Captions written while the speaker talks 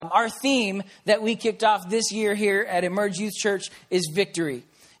Our theme that we kicked off this year here at Emerge Youth Church is victory.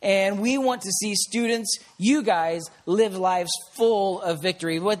 And we want to see students, you guys, live lives full of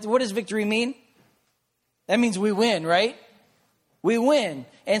victory. What does victory mean? That means we win, right? We win.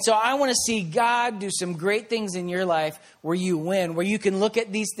 And so I want to see God do some great things in your life where you win, where you can look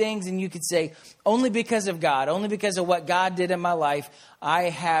at these things and you can say, only because of God, only because of what God did in my life, I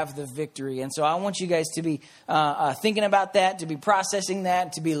have the victory. And so I want you guys to be thinking about that, to be processing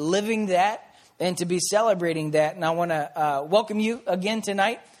that, to be living that, and to be celebrating that. And I want to welcome you again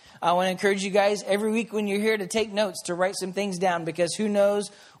tonight. I want to encourage you guys every week when you're here to take notes, to write some things down, because who knows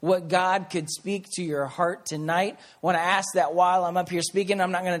what God could speak to your heart tonight. I want to ask that while I'm up here speaking.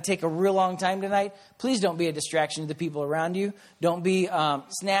 I'm not going to take a real long time tonight. Please don't be a distraction to the people around you. Don't be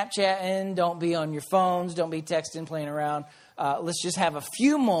Snapchatting. Don't be on your phones. Don't be texting, playing around. Let's just have a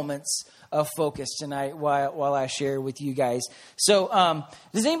few moments of focus tonight while I share with you guys. So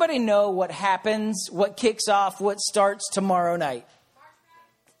does anybody know what happens, what kicks off, what starts tomorrow night?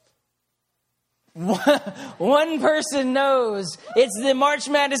 One person knows. It's the March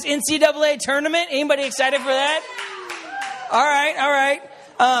Madness NCAA tournament. Anybody excited for that? All right.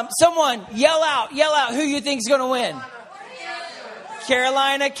 Someone yell out who you think is going to win.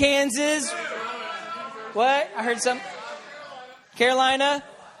 Carolina, Kansas. What? I heard some. Carolina,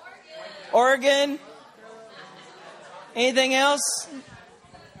 Oregon. Anything else?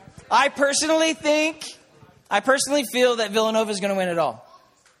 I personally feel that Villanova is going to win it all.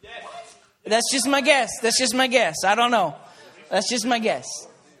 That's just my guess. I don't know. That's just my guess.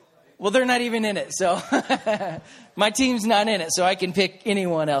 Well, they're not even in it, so my team's not in it, so I can pick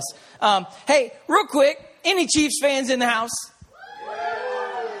anyone else. Hey, real quick, any Chiefs fans in the house?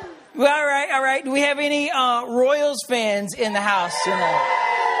 Well, all right. Do we have any Royals fans in the house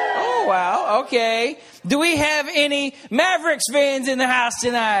tonight? Oh, wow. Okay. Do we have any Mavericks fans in the house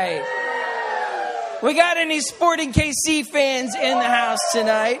tonight? We got any Sporting KC fans in the house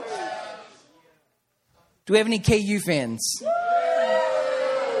tonight? Do we have any KU fans?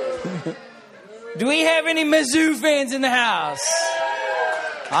 Do we have any Mizzou fans in the house?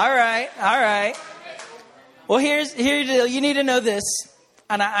 All right. Well, here's the deal. You need to know this.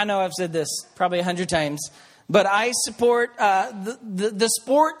 And I know I've said this probably 100 times. But I support the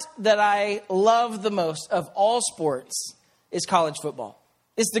sport that I love the most of all sports is college football.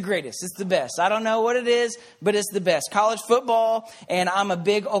 It's the greatest. It's the best. I don't know what it is, but it's the best. College football. And I'm a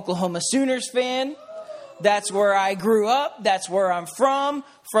big Oklahoma Sooners fan. That's where I grew up. That's where I'm from.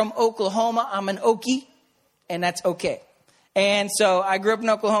 From Oklahoma. I'm an Okie, and that's okay. And so I grew up in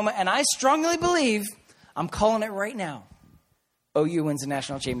Oklahoma, and I strongly believe, I'm calling it right now, OU wins the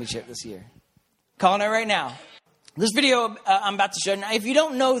national championship this year. Calling it right now. This video I'm about to show. Now, if you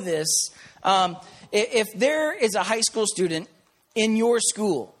don't know this, if there is a high school student in your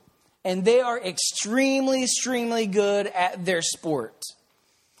school, and they are extremely good at their sport,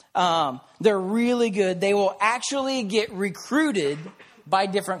 they're really good. They will actually get recruited by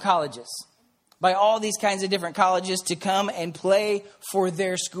different colleges, by all these kinds of different colleges to come and play for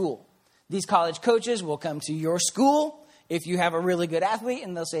their school. These college coaches will come to your school if you have a really good athlete,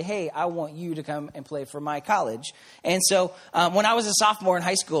 and they'll say, hey, I want you to come and play for my college. And so when I was a sophomore in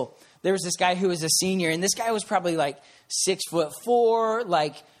high school, there was this guy who was a senior, and this guy was probably like 6'4",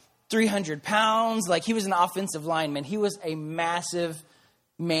 like 300 pounds. Like, he was an offensive lineman. He was a massive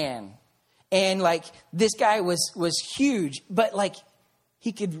man. And like, this guy was huge, but like,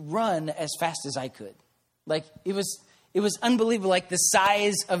 he could run as fast as I could. Like, it was unbelievable, like the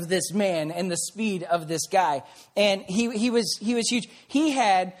size of this man and the speed of this guy. And he was huge.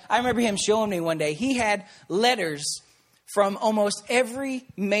 I remember him showing me one day, he had letters from almost every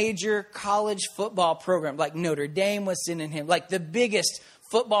major college football program. Like Notre Dame was sending him, like the biggest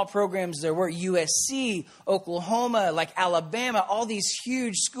football programs there were, USC, Oklahoma, like Alabama, all these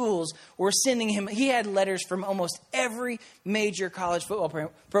huge schools were sending him. He had letters from almost every major college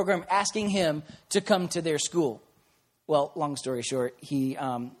football program asking him to come to their school. Well, long story short, he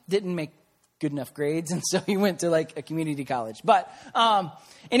didn't make good enough grades, and so he went to like a community college. But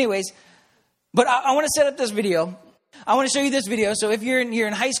anyways, I want to set up this video. I want to show you this video. So if you're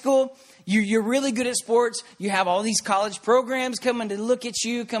in high school, you're really good at sports. You have all these college programs coming to look at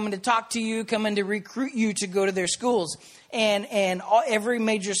you, coming to talk to you, coming to recruit you to go to their schools, and every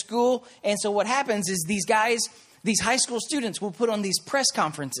major school. And so what happens is these high school students will put on these press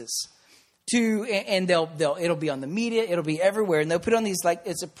conferences. And it'll be on the media, it'll be everywhere, and they'll put on these, like,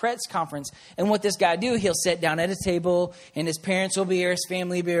 it's a press conference. And what this guy do, he'll sit down at a table, and his parents will be here, his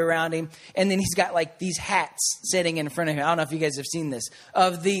family will be around him, and then he's got like these hats sitting in front of him. I don't know if you guys have seen this,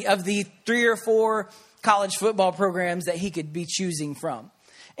 of the 3 or 4 college football programs that he could be choosing from.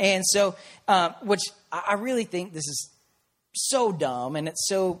 And so, which I really think this is so dumb and it's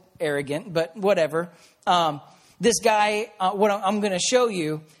so arrogant, but whatever. This guy, what I'm going to show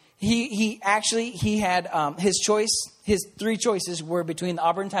you, he had his three choices were between the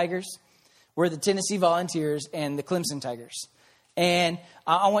Auburn Tigers, were the Tennessee Volunteers, and the Clemson Tigers. And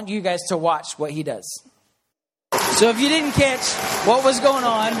I want you guys to watch what he does. So if you didn't catch what was going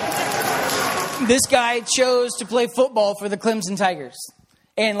on, this guy chose to play football for the Clemson Tigers.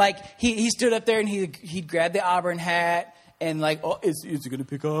 And like he stood up there and he'd grab the Auburn hat and like, oh, is he going to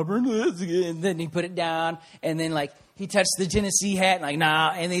pick Auburn? And then he put it down. And then like he touched the Tennessee hat and like,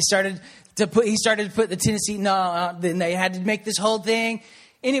 nah. And he started to put the Tennessee, no. Then they had to make this whole thing.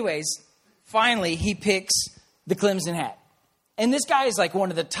 Anyways, finally he picks the Clemson hat. And this guy is like one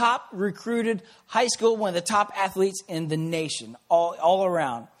of the top recruited high school, one of the top athletes in the nation, all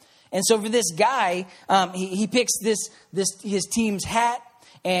around. And so for this guy, he picks his team's hat,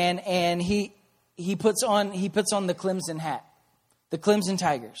 and he puts on the Clemson hat, the Clemson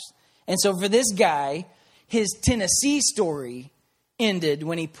Tigers. And so for this guy, his Tennessee story ended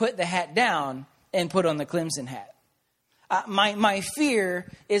when he put the hat down and put on the Clemson hat. My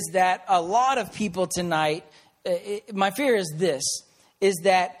fear is that a lot of people tonight. My fear is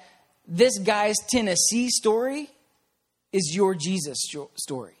that this guy's Tennessee story is your Jesus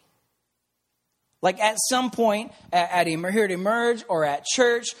story. Like at some point here at Emerge or at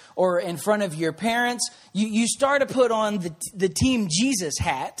church or in front of your parents, you start to put on the Team Jesus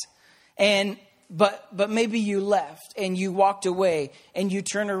hat, but maybe you left and you walked away and you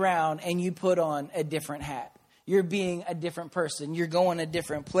turn around and you put on a different hat. You're being a different person. You're going a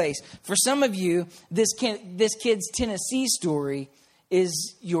different place. For some of you, this kid's Tennessee story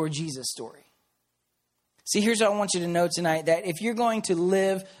is your Jesus story. See, here's what I want you to know tonight, that if you're going to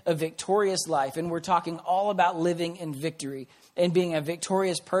live a victorious life, and we're talking all about living in victory and being a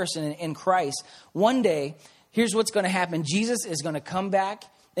victorious person in Christ, one day, here's what's going to happen. Jesus is going to come back,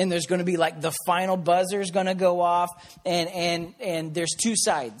 and there's going to be like the final buzzer is going to go off, and there's two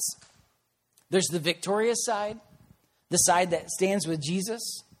sides. There's the victorious side, the side that stands with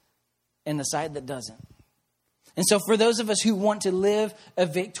Jesus, and the side that doesn't. And so for those of us who want to live a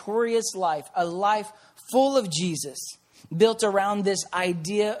victorious life, a life full of Jesus, built around this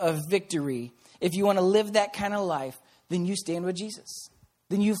idea of victory, if you want to live that kind of life, then you stand with Jesus.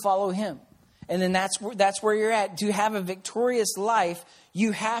 Then you follow him. And then that's where you're at. To have a victorious life,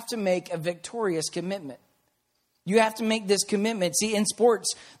 you have to make a victorious commitment. You have to make this commitment. See, in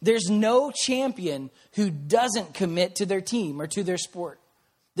sports, there's no champion who doesn't commit to their team or to their sport.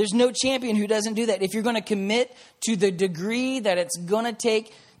 There's no champion who doesn't do that. If you're going to commit to the degree that it's going to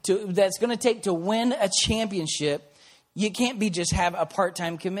take to win a championship, you can't just have a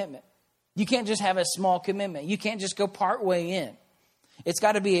part-time commitment. You can't just have a small commitment. You can't just go part way in. It's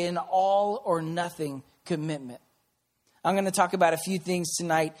got to be an all or nothing commitment. I'm going to talk about a few things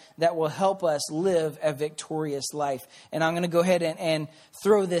tonight that will help us live a victorious life. And I'm going to go ahead and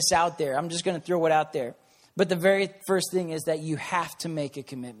throw this out there. I'm just going to throw it out there. But the very first thing is that you have to make a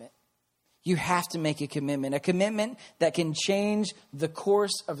commitment. You have to make a commitment that can change the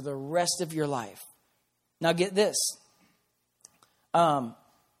course of the rest of your life. Now get this. I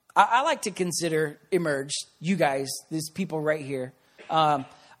like to consider Emerge, you guys, these people right here. I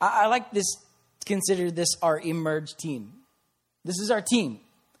like this. Consider this our Emerge team. This is our team.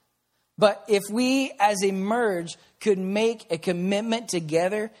 But if we as Emerge could make a commitment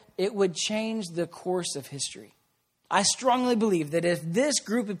together, it would change the course of history. I strongly believe that if this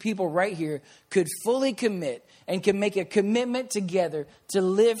group of people right here could fully commit and can make a commitment together to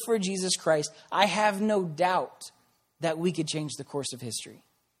live for Jesus Christ, I have no doubt that we could change the course of history.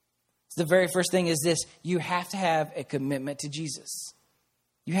 So the very first thing is this: you have to have a commitment to Jesus.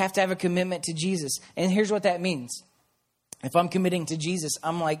 You have to have a commitment to Jesus. And here's what that means. If I'm committing to Jesus,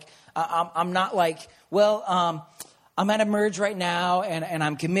 I'm not like, well, I'm at Emerge right now and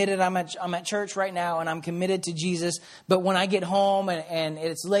I'm committed. I'm at church right now and I'm committed to Jesus. But when I get home and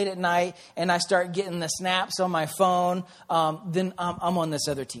it's late at night and I start getting the snaps on my phone, then I'm on this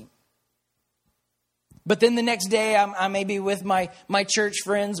other team. But then the next day I may be with my church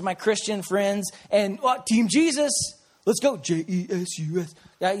friends, my Christian friends, and Team Jesus. Let's go. Jesus.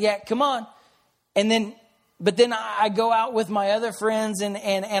 Yeah, come on. But then I go out with my other friends and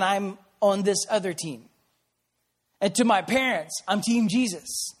I'm on this other team. And to my parents, I'm Team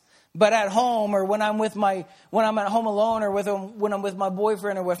Jesus. But at home, or when I'm at home alone, or when I'm with my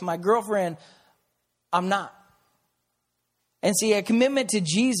boyfriend or with my girlfriend, I'm not. And see, a commitment to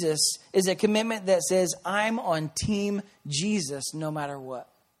Jesus is a commitment that says I'm on Team Jesus no matter what.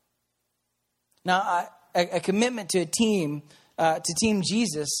 Now, a commitment to a team to Team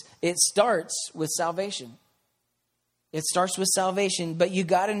Jesus, it starts with salvation. It starts with salvation, but you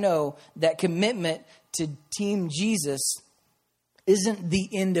got to know that commitment to Team Jesus isn't the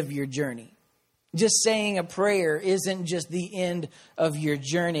end of your journey. Just saying a prayer isn't just the end of your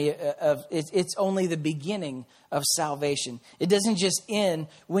journey. It's only the beginning of salvation. It doesn't just end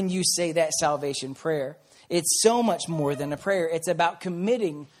when you say that salvation prayer. It's so much more than a prayer. It's about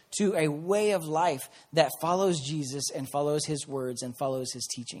committing to a way of life that follows Jesus and follows his words and follows his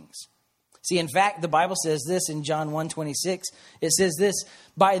teachings. See, in fact, the Bible says this in John 1:26. It says this,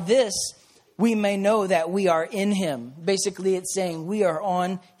 by this we may know that we are in him. Basically, it's saying we are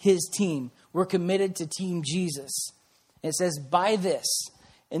on his team. We're committed to Team Jesus. It says, by this.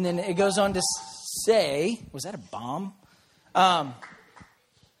 And then it goes on to say, was that a bomb?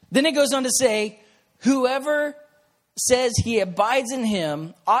 Then it goes on to say, whoever says he abides in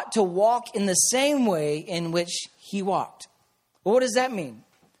him ought to walk in the same way in which he walked. Well, what does that mean?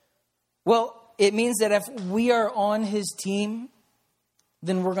 Well, it means that if we are on his team,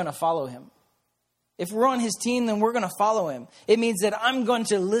 then we're going to follow him. If we're on his team, then we're going to follow him. It means that I'm going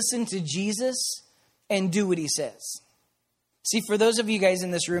to listen to Jesus and do what he says. See, for those of you guys in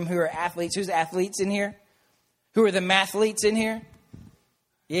this room who are athletes, who's athletes in here? Who are the mathletes in here?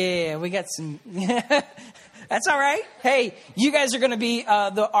 Yeah, we got some. That's all right. Hey, you guys are going to be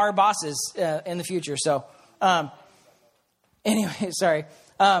our bosses in the future. So, anyway, sorry.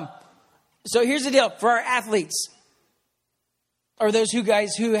 So here's the deal for our athletes, or those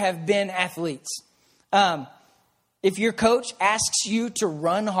who have been athletes. If your coach asks you to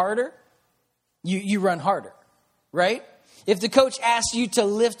run harder, you run harder, right? If the coach asks you to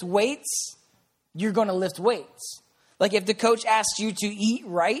lift weights, you're going to lift weights. Like if the coach asks you to eat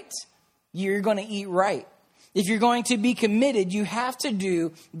right, you're going to eat right. If you're going to be committed, you have to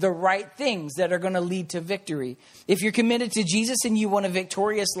do the right things that are going to lead to victory. If you're committed to Jesus and you want a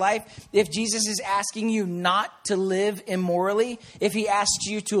victorious life, if Jesus is asking you not to live immorally, if he asks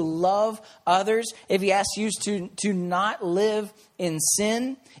you to love others, if he asks you to not live in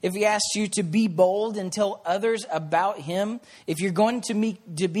sin, if he asks you to be bold and tell others about him, if you're going to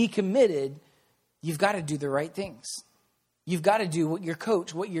be committed, you've got to do the right things. You've got to do what your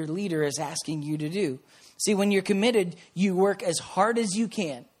coach, what your leader is asking you to do. See, when you're committed, you work as hard as you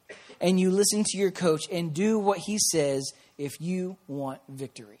can and you listen to your coach and do what he says if you want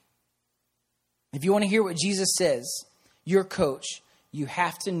victory. If you want to hear what Jesus says, your coach, you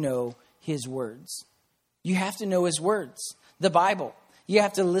have to know his words. You have to know his words, the Bible. You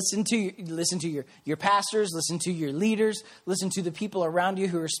have to listen to your pastors, listen to your leaders, listen to the people around you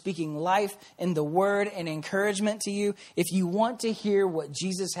who are speaking life and the word and encouragement to you. If you want to hear what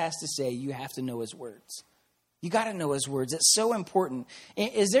Jesus has to say, you have to know his words. You got to know his words. It's so important.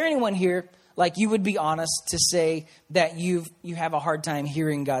 Is there anyone here, like you would be honest to say that you have a hard time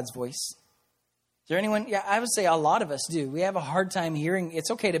hearing God's voice? Is there anyone? Yeah, I would say a lot of us do. We have a hard time hearing.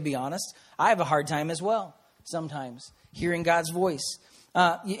 It's okay to be honest. I have a hard time as well sometimes hearing God's voice.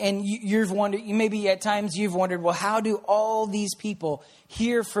 And you've wondered, maybe at times you've wondered, well, how do all these people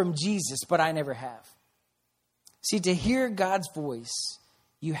hear from Jesus, but I never have? See, to hear God's voice,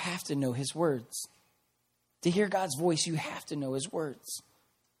 you have to know his words. To hear God's voice, you have to know his words.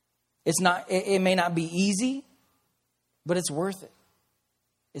 It may not be easy, but it's worth it.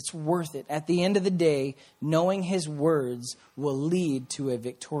 It's worth it. At the end of the day, knowing his words will lead to a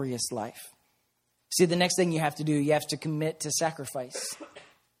victorious life. See, the next thing you have to do, you have to commit to sacrifice.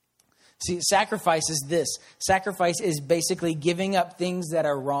 See, sacrifice is this. Sacrifice is basically giving up things that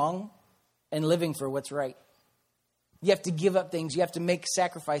are wrong and living for what's right. You have to give up things. You have to make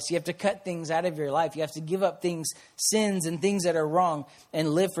sacrifice. You have to cut things out of your life. You have to give up things, sins and things that are wrong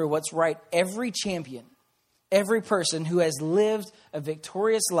and live for what's right. Every champion, every person who has lived a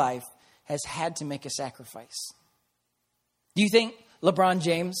victorious life has had to make a sacrifice. Do you think LeBron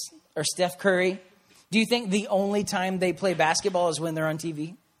James or Steph Curry, do you think the only time they play basketball is when they're on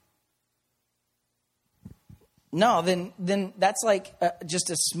TV? No, then that's like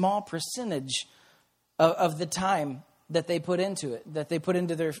just a small percentage of the time that they put into it, that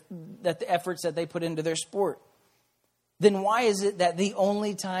the efforts that they put into their sport. Then why is it that the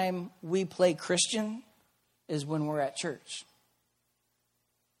only time we play Christian is when we're at church?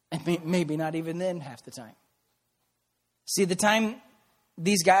 And maybe not even then half the time. See, the time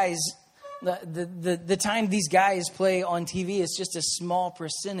these guys, the time these guys play on TV is just a small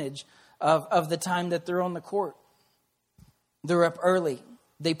percentage of the time that they're on the court. They're up early.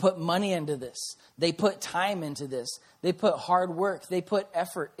 They put money into this. They put time into this. They put hard work. They put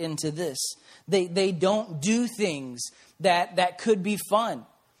effort into this. They don't do things that could be fun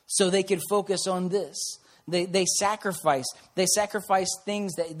so they could focus on this. They sacrifice. They sacrifice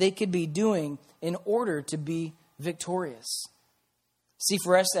things that they could be doing in order to be victorious. See,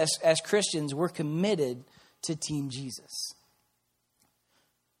 for us as Christians, we're committed to Team Jesus.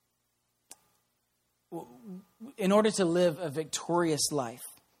 In order to live a victorious life,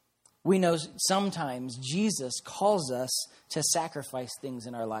 we know sometimes Jesus calls us to sacrifice things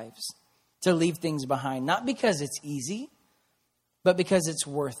in our lives, to leave things behind, not because it's easy, but because it's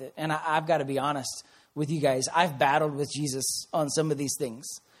worth it. And I've got to be honest with you guys. I've battled with Jesus on some of these things.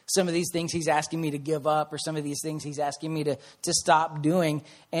 Some of these things he's asking me to give up, or some of these things he's asking me to stop doing.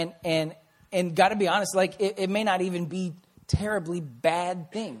 And got to be honest, like it may not even be terribly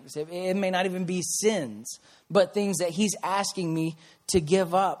bad things. It may not even be sins, but things that he's asking me to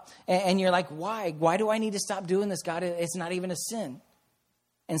give up. And you're like, why? Why do I need to stop doing this, God? It's not even a sin.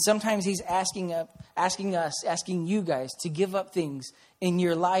 And sometimes he's asking you guys to give up things in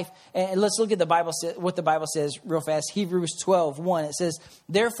your life. And let's look at the Bible, what the Bible says real fast. Hebrews 12:1. It says,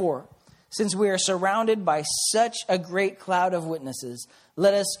 therefore, since we are surrounded by such a great cloud of witnesses,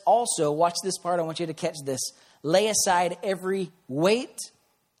 let us also, watch this part, I want you to catch this, lay aside every weight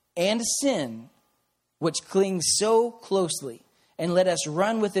and sin which clings so closely, and let us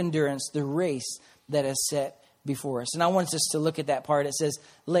run with endurance the race that is set before us. And I want us to look at that part. It says,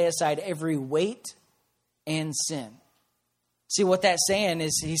 lay aside every weight and sin. See, what that's saying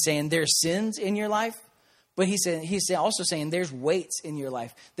is he's saying there's sins in your life, but he's also saying there's weights in your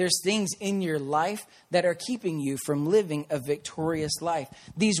life. There's things in your life that are keeping you from living a victorious life.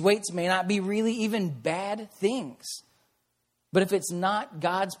 These weights may not be really even bad things, but if it's not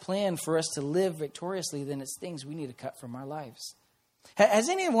God's plan for us to live victoriously, then it's things we need to cut from our lives. Has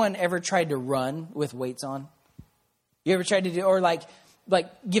anyone ever tried to run with weights on? You ever tried to do, or like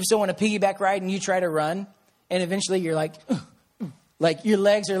give someone a piggyback ride and you try to run, and eventually you're like your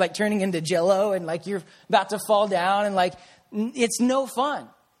legs are like turning into jello, and like you're about to fall down, and like it's no fun.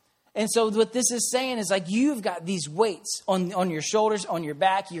 And so what this is saying is like you've got these weights on your shoulders, on your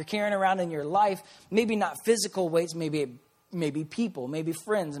back, you're carrying around in your life. Maybe not physical weights, maybe people, maybe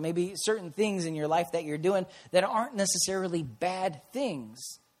friends, maybe certain things in your life that you're doing that aren't necessarily bad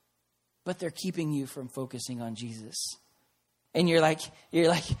things, but they're keeping you from focusing on Jesus. And you're like,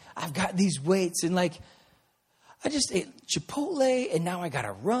 I've got these weights, and like, I just ate Chipotle and now I got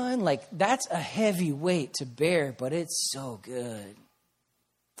to run. Like, that's a heavy weight to bear, but it's so good.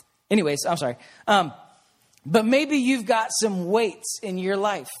 Anyways, I'm sorry. But maybe you've got some weights in your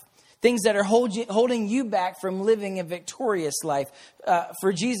life, things that are holding you back from living a victorious life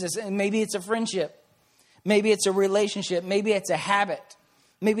for Jesus. And maybe it's a friendship. Maybe it's a relationship. Maybe it's a habit.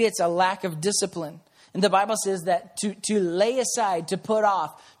 Maybe it's a lack of discipline. And the Bible says that to lay aside, to put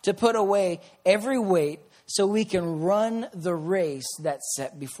off, to put away every weight so we can run the race that's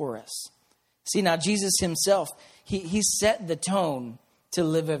set before us. See, now Jesus himself, he set the tone to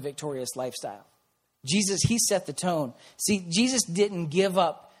live a victorious lifestyle. Jesus, he set the tone. See, Jesus didn't give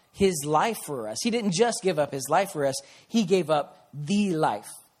up his life for us. He didn't just give up his life for us. He gave up the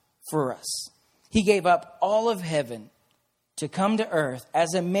life for us. He gave up all of heaven to come to earth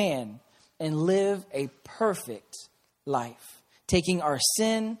as a man and live a perfect life, taking our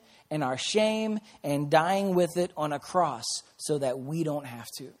sin and our shame and dying with it on a cross so that we don't have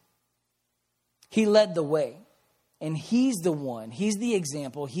to. He led the way, and he's the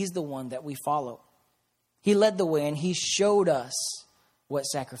example, he's the one that we follow. He led the way, and he showed us what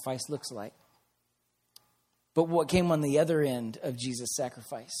sacrifice looks like. But what came on the other end of Jesus'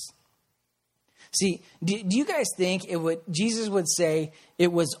 sacrifice? See, do you guys think Jesus would say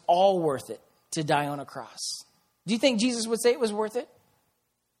it was all worth it to die on a cross? Do you think Jesus would say it was worth it?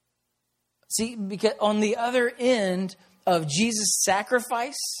 See, because on the other end of Jesus'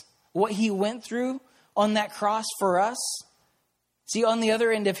 sacrifice, what he went through on that cross for us, see, on the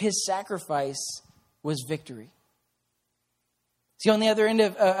other end of his sacrifice was victory. See, on the other end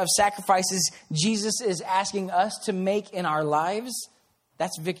of sacrifices Jesus is asking us to make in our lives,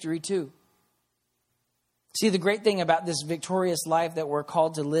 that's victory too. See, the great thing about this victorious life that we're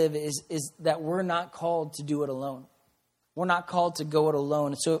called to live is that we're not called to do it alone. We're not called to go it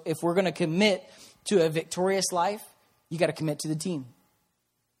alone. So if we're going to commit to a victorious life, you got to commit to the team.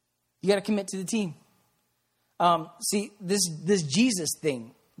 You got to commit to the team. See, this Jesus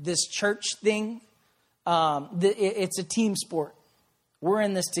thing, this church thing, it's a team sport. We're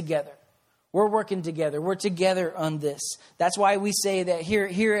in this together. We're working together. We're together on this. That's why we say that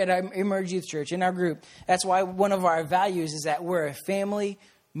here at our Emerge Youth Church, in our group, that's why one of our values is that we're a family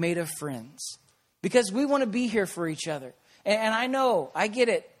made of friends. Because we want to be here for each other. And I know, I get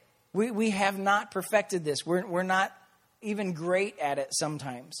it. We have not perfected this. We're not even great at it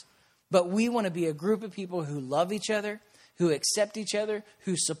sometimes. But we want to be a group of people who love each other, who accept each other,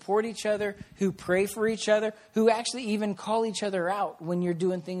 who support each other, who pray for each other, who actually even call each other out when you're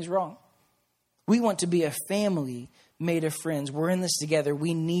doing things wrong. We want to be a family made of friends. We're in this together.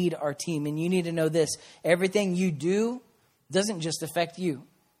 We need our team. And you need to know this. Everything you do doesn't just affect you.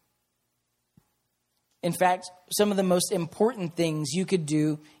 In fact, some of the most important things you could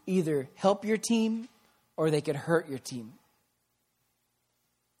do either help your team or they could hurt your team.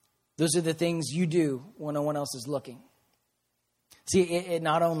 Those are the things you do when no one else is looking. See, it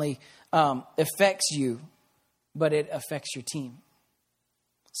not only affects you, but it affects your team.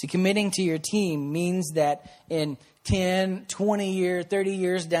 See, committing to your team means that in 10, 20 years, 30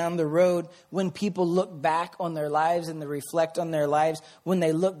 years down the road, when people look back on their lives and they reflect on their lives, when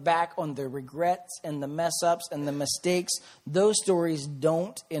they look back on the regrets and the mess ups and the mistakes, those stories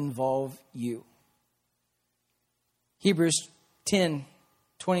don't involve you. Hebrews 10,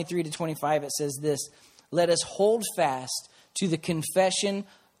 23 to 25, it says this: let us hold fast to the confession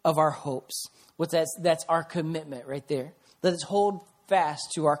of our hopes. That's our commitment right there. Let us hold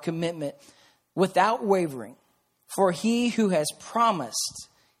fast to our commitment without wavering. For he who has promised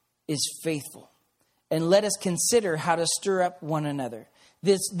is faithful. And let us consider how to stir up one another.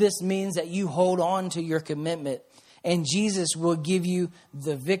 This means that you hold on to your commitment, and Jesus will give you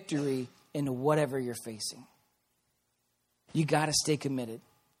the victory in whatever you're facing. You got to stay committed.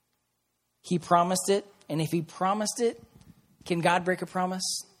 He promised it, and if he promised it, can God break a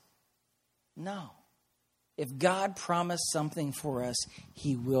promise? No. If God promised something for us,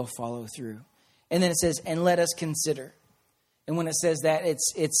 he will follow through. And then it says, and let us consider. And when it says that,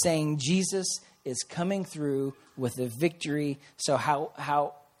 it's saying Jesus is coming through with a victory. So how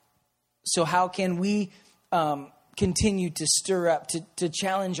can we continue to stir up, to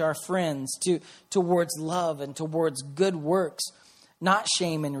challenge our friends towards love and towards good works, not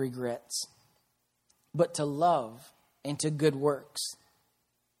shame and regrets, but to love and to good works?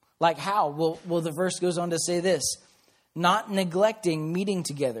 Like how? Well, the verse goes on to say this: not neglecting meeting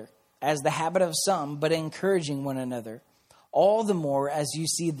together, as the habit of some, but encouraging one another, all the more as you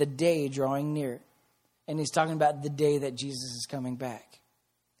see the day drawing near. And he's talking about the day that Jesus is coming back.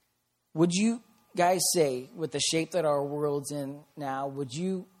 Would you guys say, with the shape that our world's in now, would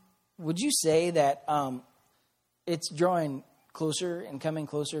you say that it's drawing closer and coming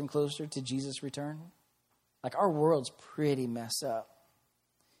closer and closer to Jesus' return? Like, our world's pretty messed up.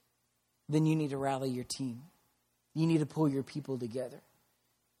 Then you need to rally your team. You need to pull your people together.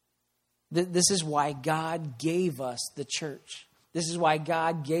 This is why God gave us the church. This is why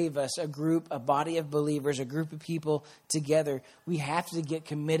God gave us a group, a body of believers, a group of people together. We have to get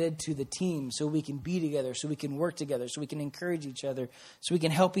committed to the team so we can be together, so we can work together, so we can encourage each other, so we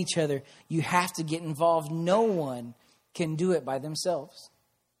can help each other. You have to get involved. No one can do it by themselves.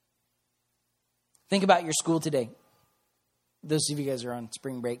 Think about your school today. Those of you guys are on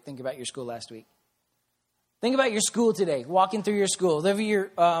spring break, think about your school last week. Think about your school today, walking through your school. Those of you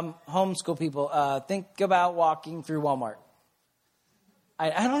homeschool people, think about walking through Walmart.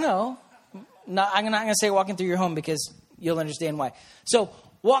 I don't know. I'm not going to say walking through your home because you'll understand why. So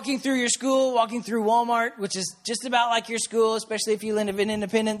walking through your school, walking through Walmart, which is just about like your school, especially if you live in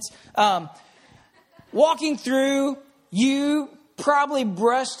Independence. Walking through, you probably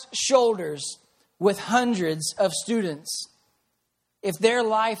brushed shoulders with hundreds of students. If their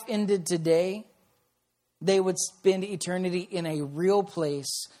life ended today, they would spend eternity in a real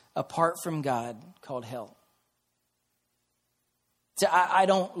place apart from God called hell. So I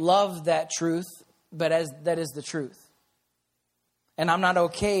don't love that truth, but that is the truth. And I'm not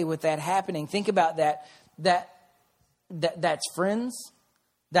okay with that happening. Think about that. That's friends.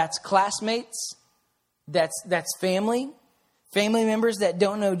 That's classmates. That's family. Family members that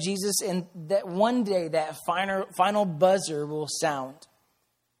don't know Jesus. And that one day that final buzzer will sound.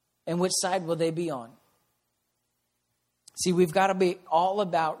 And which side will they be on? See, we've got to be all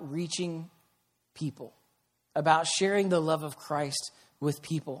about reaching people, about sharing the love of Christ with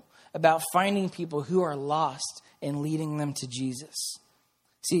people, about finding people who are lost and leading them to Jesus.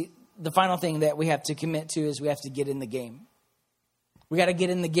 See, the final thing that we have to commit to is we have to get in the game. We got to get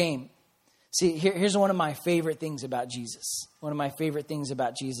in the game. See, here's one of my favorite things about Jesus. One of my favorite things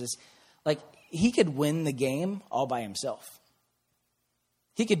about Jesus. Like, he could win the game all by himself.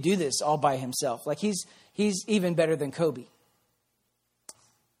 He could do this all by himself. Like, he's even better than Kobe.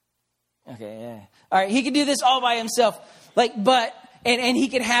 Okay, yeah. All right, he could do this all by himself. And he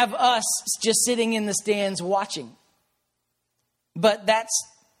could have us just sitting in the stands watching. But that's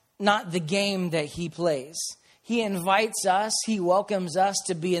not the game that he plays. He invites us, he welcomes us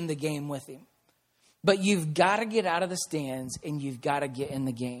to be in the game with him. But you've got to get out of the stands and you've got to get in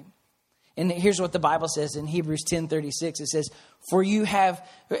the game. And here's what the Bible says in Hebrews 10:36. It says, for you have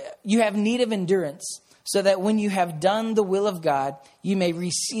need of endurance, so that when you have done the will of God, you may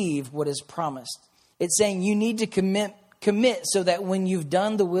receive what is promised. It's saying you need to commit so that when you've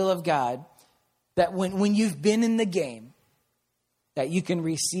done the will of God, that when you've been in the game, that you can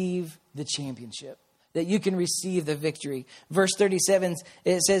receive the championship, that you can receive the victory. Verse 37,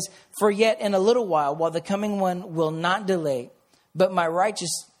 it says, for yet in a little while the coming one will not delay, but my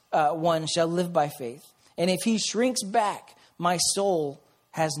righteous one shall live by faith. And if he shrinks back, my soul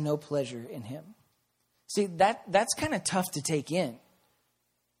has no pleasure in him. See, that's kind of tough to take in,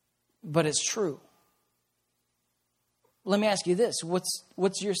 but it's true. Let me ask you this.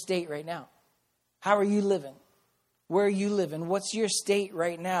 What's your state right now? How are you living? Where are you living? What's your state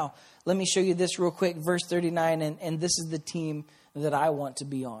right now? Let me show you this real quick. Verse 39, and this is the team that I want to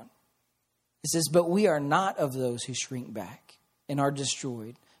be on. It says, but we are not of those who shrink back and are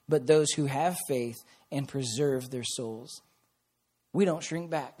destroyed, but those who have faith and preserve their souls. We don't shrink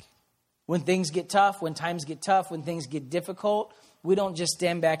back. When things get tough, when times get tough, when things get difficult, we don't just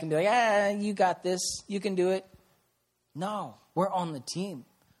stand back and be like, you got this, you can do it. No, we're on the team.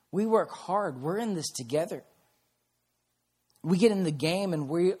 We work hard. We're in this together. We get in the game and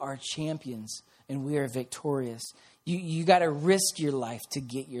we are champions and we are victorious. You got to risk your life to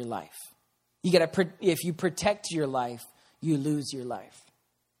get your life. You got to, if you protect your life, you lose your life.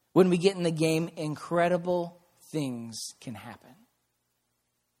 When we get in the game, incredible things can happen.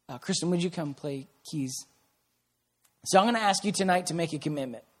 Kristen, would you come play keys? So I'm going to ask you tonight to make a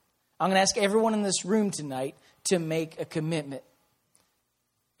commitment. I'm going to ask everyone in this room tonight to make a commitment.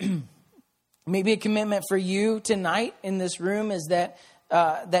 Maybe a commitment for you tonight in this room is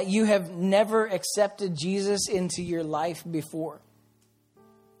that you have never accepted Jesus into your life before.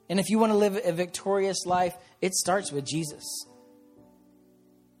 And if you want to live a victorious life, it starts with Jesus.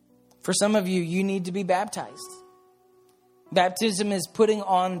 For some of you, you need to be baptized. Baptism is putting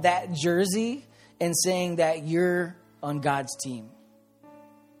on that jersey and saying that you're on God's team.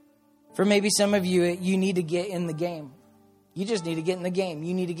 For maybe some of you, you need to get in the game. You just need to get in the game.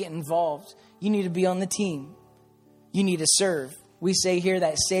 You need to get involved. You need to be on the team. You need to serve. We say here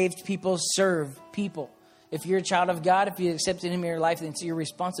that saved people serve people. If you're a child of God, if you accepted Him in your life, then it's your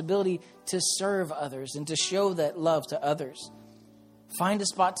responsibility to serve others and to show that love to others. Find a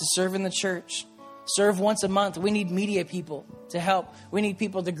spot to serve in the church. Serve once a month. We need media people to help. We need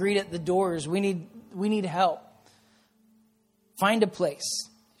people to greet at the doors. We need help. Find a place.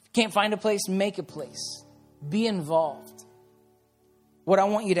 If you can't find a place, make a place. Be involved. What I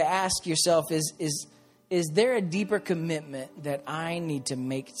want you to ask yourself is there a deeper commitment that I need to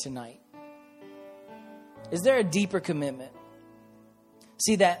make tonight? Is there a deeper commitment?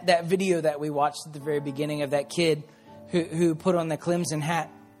 See that video that we watched at the very beginning of that kid who put on the Clemson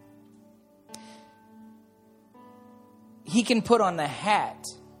hat? He can put on the hat,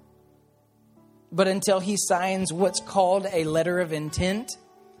 but until he signs what's called a letter of intent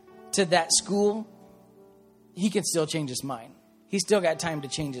to that school, he can still change his mind. He's still got time to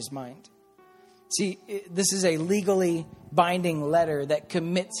change his mind. See, this is a legally binding letter that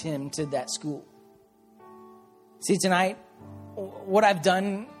commits him to that school. See, tonight, what I've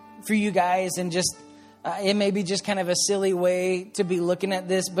done for you guys, and just it may be just kind of a silly way to be looking at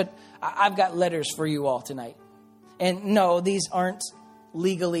this, but I've got letters for you all tonight. And no, these aren't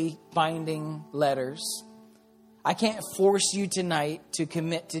legally binding letters. I can't force you tonight to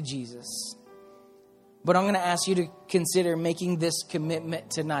commit to Jesus. But I'm going to ask you to consider making this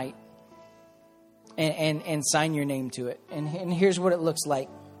commitment tonight and sign your name to it. And here's what it looks like.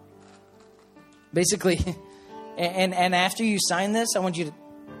 Basically, and after you sign this, I want you to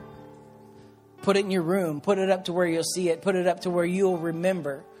put it in your room. Put it up to where you'll see it. Put it up to where you'll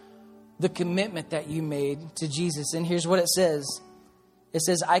remember the commitment that you made to Jesus. And here's what it says. It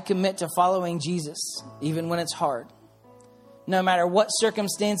says, I commit to following Jesus, even when it's hard. No matter what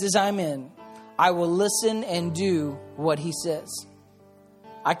circumstances I'm in, I will listen and do what He says.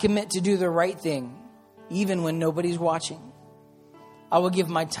 I commit to do the right thing, even when nobody's watching. I will give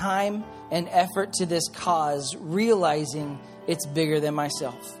my time and effort to this cause, realizing it's bigger than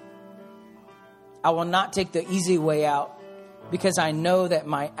myself. I will not take the easy way out, because I know that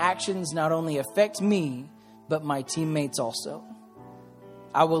my actions not only affect me, but my teammates also.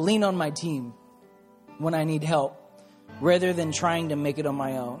 I will lean on my team when I need help, rather than trying to make it on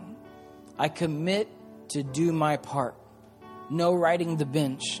my own. I commit to do my part. No riding the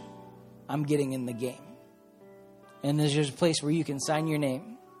bench. I'm getting in the game. And there's just a place where you can sign your name.